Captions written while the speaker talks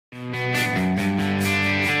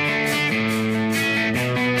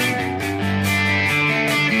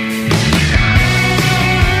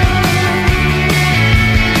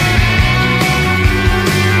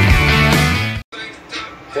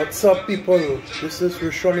What's up, people? This is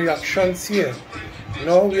Rishawn'S here.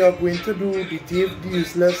 Now we are going to do the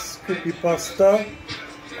Davetheuseless'S creepypasta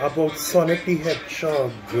about Sonic the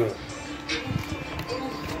Hedgehog.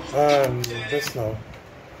 And this now.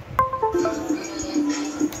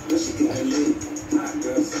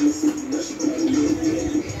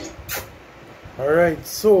 Alright,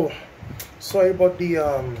 so sorry about the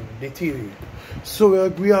TV. So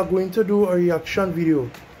we are going to do a reaction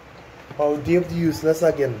video of Davetheuseless'S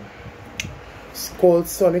again. It's called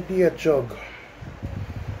Sonic the Hedgehog.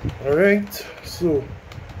 Alright, so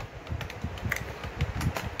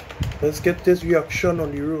let's get this reaction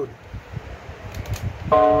on the road.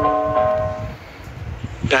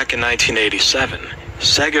 Back in 1987,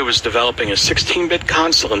 Sega was developing a 16-bit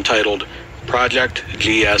console entitled Project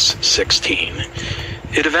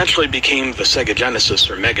GS16. It eventually became the Sega Genesis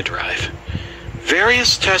or Mega Drive.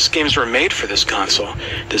 Various test games were made for this console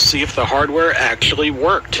to see if the hardware actually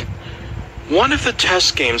worked. One of the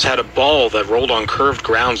test games had a ball that rolled on curved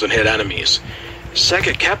grounds and hit enemies.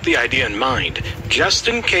 Sega kept the idea in mind, just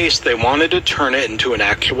in case they wanted to turn it into an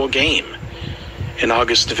actual game. In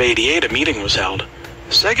August of '88, a meeting was held.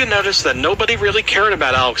 Sega noticed that nobody really cared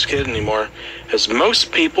about Alex Kidd anymore, as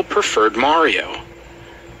most people preferred Mario.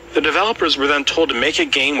 The developers were then told to make a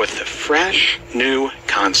game with a fresh, new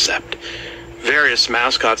concept. Various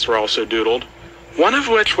mascots were also doodled, one of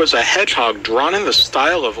which was a hedgehog drawn in the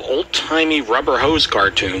style of old-timey rubber hose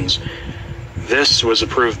cartoons. This was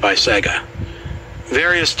approved by Sega.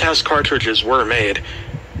 Various test cartridges were made.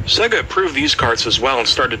 Sega approved these carts as well and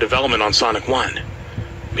started development on Sonic 1.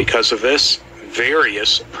 Because of this,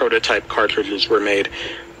 various prototype cartridges were made,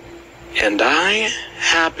 and I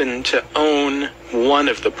happen to own one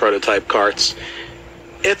of the prototype carts.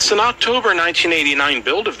 It's an October 1989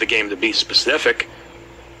 build of the game, to be specific,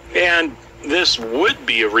 and this would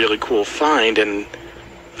be a really cool find, and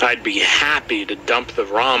I'd be happy to dump the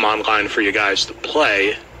ROM online for you guys to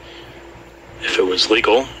play, if it was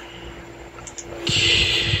legal.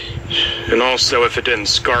 And also if it didn't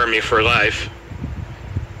scar me for life.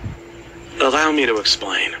 Allow me to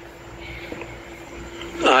explain.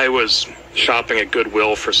 I was shopping at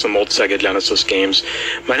Goodwill for some old Sega Genesis games.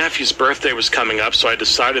 My nephew's birthday was coming up, so I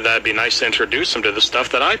decided that it'd be nice to introduce him to the stuff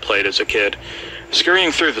that I played as a kid.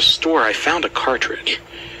 Scurrying through the store, I found a cartridge.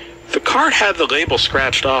 The cart had the label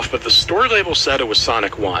scratched off, but the store label said it was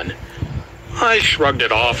Sonic 1. I shrugged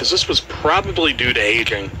it off, as this was probably due to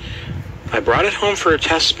aging. I brought it home for a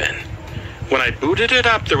test spin. When I booted it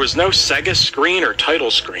up, there was no Sega screen or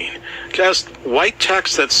title screen, just white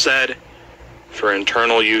text that said, "For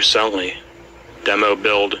internal use only. Demo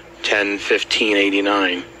build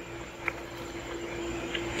 10-15-89.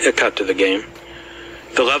 It cut to the game.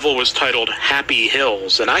 The level was titled Happy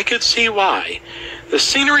Hills, and I could see why. The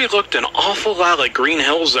scenery looked an awful lot like Green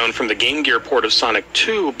Hill Zone from the Game Gear port of Sonic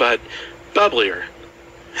 2, but bubblier,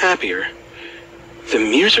 happier. The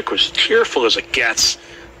music was cheerful as it gets.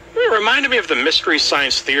 It reminded me of the Mystery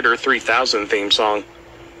Science Theater 3000 theme song.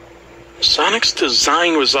 Sonic's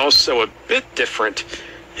design was also a bit different.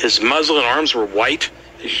 His muzzle and arms were white.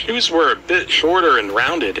 His shoes were a bit shorter and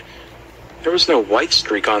rounded. There was no white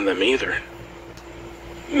streak on them either.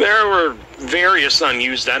 There were various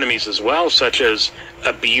unused enemies as well, such as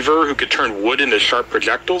a beaver who could turn wood into sharp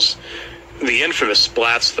projectiles, the infamous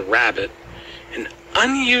Splats the rabbit, an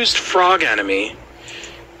unused frog enemy,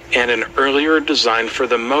 and an earlier design for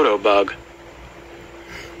the Motobug.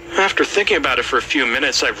 After thinking about it for a few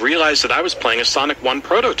minutes, I realized that I was playing a Sonic 1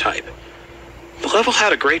 prototype. The level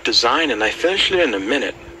had a great design, and I finished it in a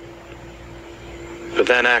minute. But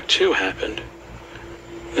then Act 2 happened.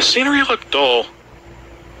 The scenery looked dull.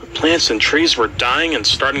 The plants and trees were dying and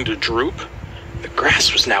starting to droop. The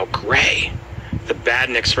grass was now gray. The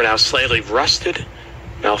badniks were now slightly rusted,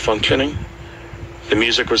 malfunctioning. The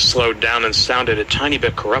music was slowed down and sounded a tiny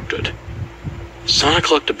bit corrupted. Sonic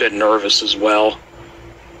looked a bit nervous as well.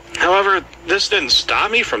 However, this didn't stop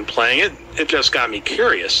me from playing it, it just got me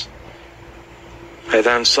curious. I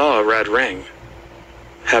then saw a red ring.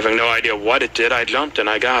 Having no idea what it did, I jumped and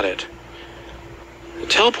I got it. It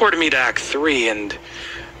teleported me to Act 3, and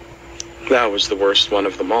that was the worst one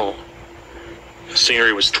of them all. The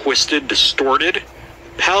scenery was twisted, distorted.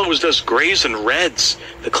 The palette was just grays and reds.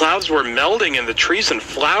 The clouds were melding, and the trees and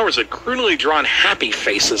flowers had crudely drawn happy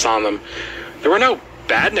faces on them. There were no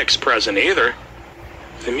badniks present either.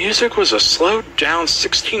 The music was a slowed-down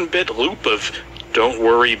 16-bit loop of Don't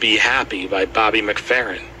Worry, Be Happy by Bobby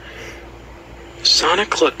McFerrin.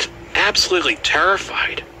 Sonic looked absolutely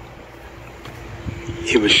terrified.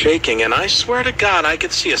 He was shaking, and I swear to God I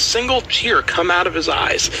could see a single tear come out of his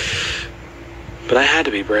eyes. But I had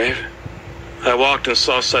to be brave. I walked and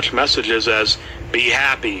saw such messages as, be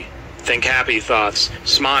happy, think happy thoughts,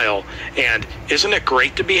 smile, and isn't it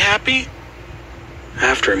great to be happy?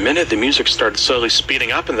 After a minute, the music started slowly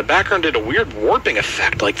speeding up, and the background did a weird warping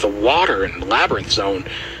effect like the water in Labyrinth Zone.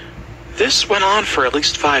 This went on for at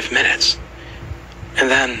least 5 minutes. And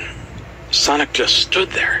then Sonic just stood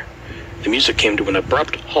there. The music came to an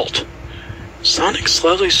abrupt halt. Sonic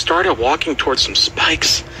slowly started walking towards some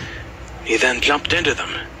spikes. He then jumped into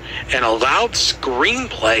them, and a loud scream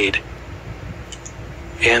played.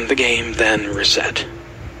 And the game then reset.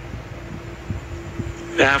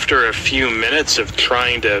 After a few minutes of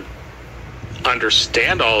trying to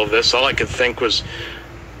understand all of this, all I could think was,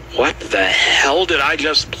 what the hell did I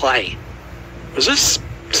just play? Was this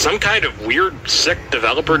some kind of weird, sick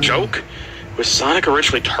developer joke? Was Sonic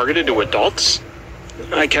originally targeted to adults?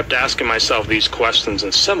 I kept asking myself these questions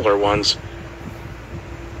and similar ones.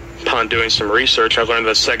 Upon doing some research, I learned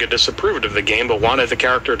that Sega disapproved of the game but wanted the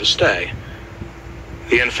character to stay.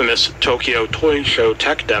 The infamous Tokyo Toy Show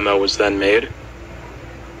tech demo was then made.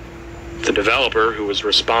 The developer, who was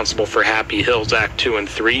responsible for Happy Hills Act 2 and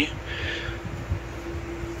 3,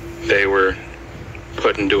 they were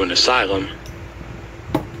put into an asylum.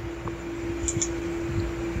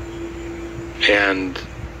 And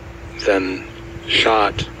then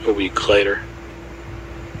shot a week later.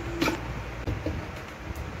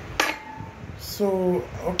 So,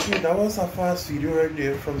 okay, that was a fast video right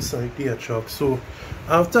there from Sonic the Hedgehog. So,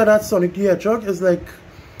 after that, Sonic the Hedgehog is like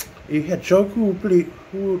a hedgehog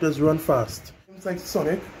who does run fast. It's like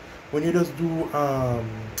Sonic, when you just do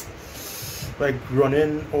like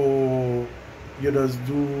running or you just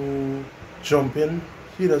do jumping,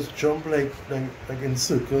 he does jump like in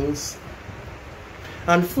circles.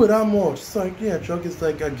 And furthermore, Sonic the Hedgehog is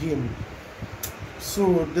like a game.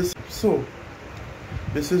 So this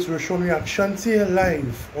is Rishawn Reactions here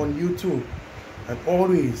live on YouTube. And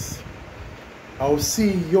always, I'll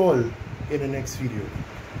see y'all in the next video.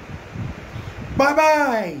 Bye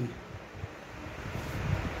bye!